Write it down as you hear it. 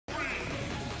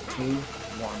2, 1.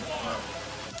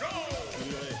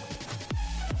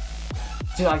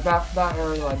 See, like that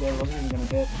aerial I did wasn't even gonna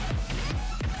hit.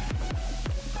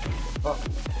 Oh.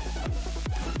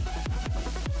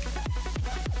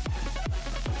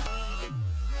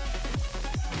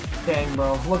 Dang,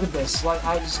 bro. Look at this. Like,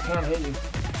 I just can't hit you.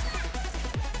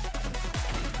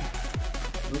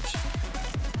 Oops.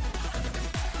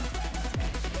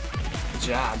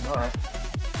 Jab. Alright.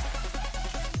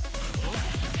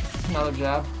 Another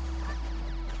jab.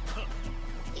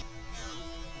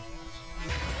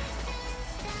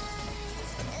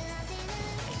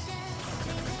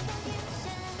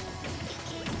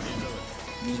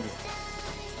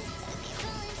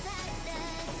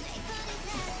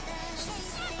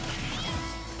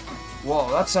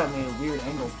 Whoa, that sent me a weird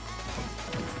angle.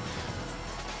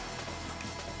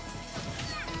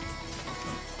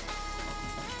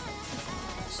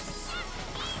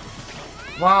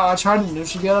 Wow, I tried to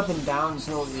neutral get up and down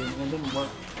until it didn't work.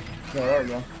 Yeah, there we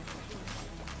go.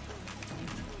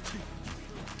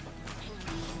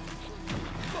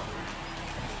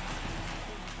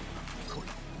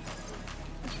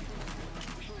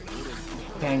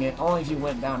 Dang it, only if you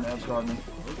went down to edge guard me.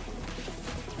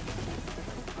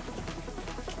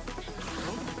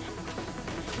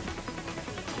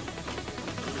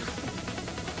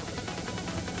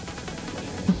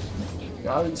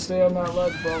 Gotta stay on that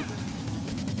ledge, bro.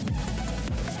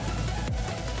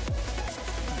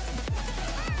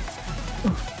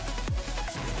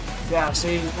 Yeah,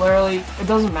 see, literally, it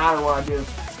doesn't matter what I do.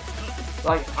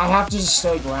 Like, I have to just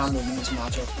stay grounded in this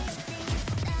matchup.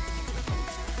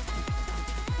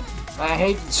 I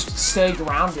hate to stay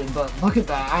grounded, but look at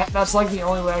that. That's like the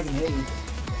only way I can hit you.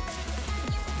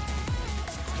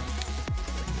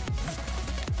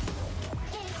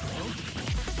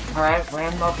 Alright,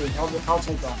 random uppy. I'll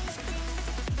take that.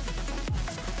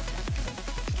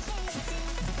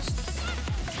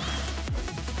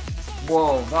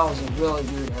 Whoa, that was a really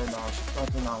weird air dodge.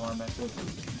 That did not want to mess with.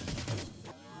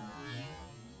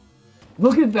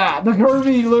 Look at that! The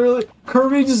Kirby, literally,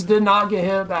 Kirby just did not get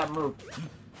hit with that move.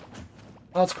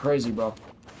 That's crazy, bro.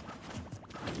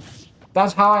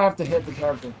 That's how I have to hit the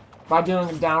character. By doing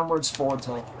a downwards forward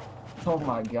tilt. Oh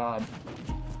my god.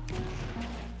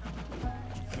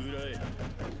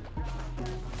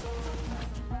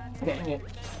 Dang it.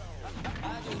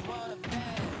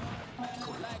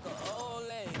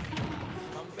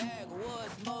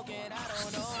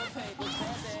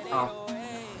 Oh.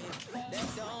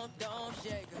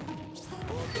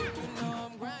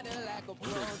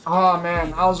 Oh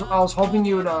man, I was hoping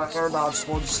you would air dodge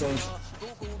towards the stage.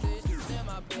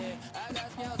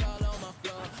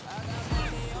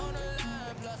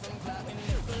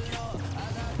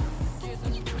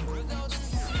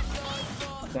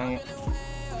 Dang it.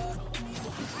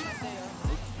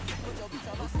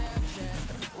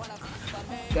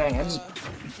 Dang, I just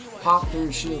popped through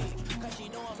your shield.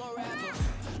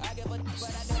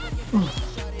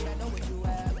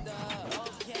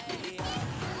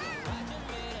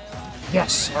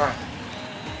 Yes, alright.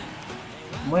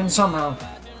 Win somehow.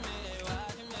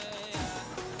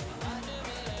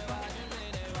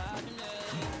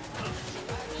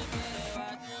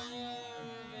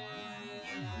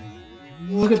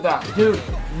 Look at that, dude.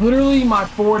 Literally, my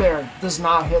forward air does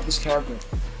not hit this character.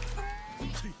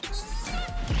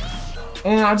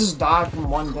 And I just died from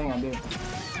one thing I did.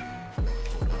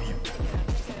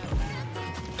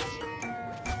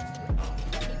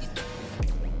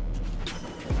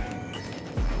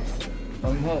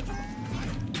 Don't hit.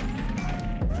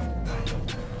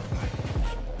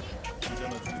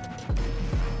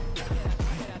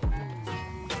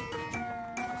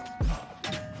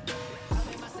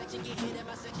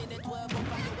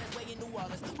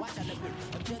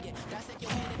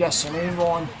 Yes, I need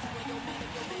one.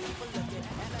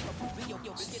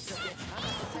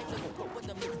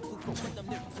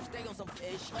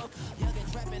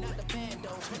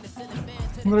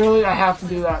 Literally, I have to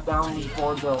do that down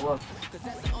forward though. Look.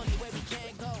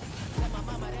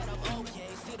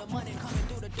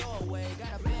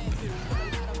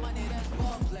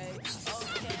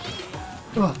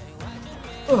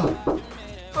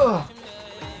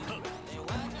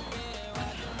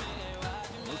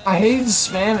 I hate to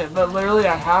spam it, but literally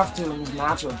I have to in this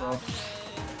matchup, bro.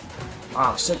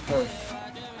 Wow, sick parry.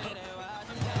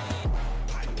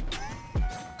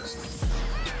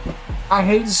 I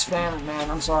hate to spam it, man.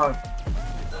 I'm sorry.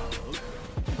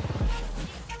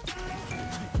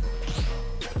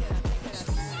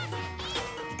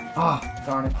 Ah,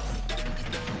 darn it.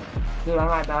 Dude, I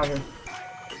might die here.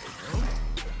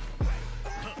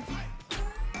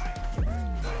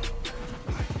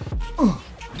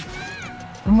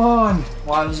 Come on.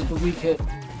 Why was it the weak hit?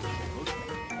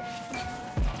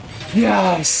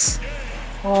 Yes.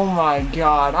 Oh my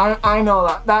god. I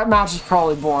know that match is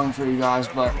probably boring for you guys,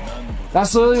 but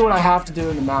that's literally what I have to do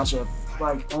in the matchup.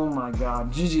 Like, oh my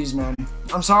god. GG's, man.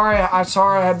 I'm sorry I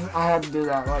had to do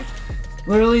that. Like,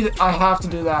 literally, I have to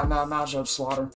do that in that matchup, Slaughter.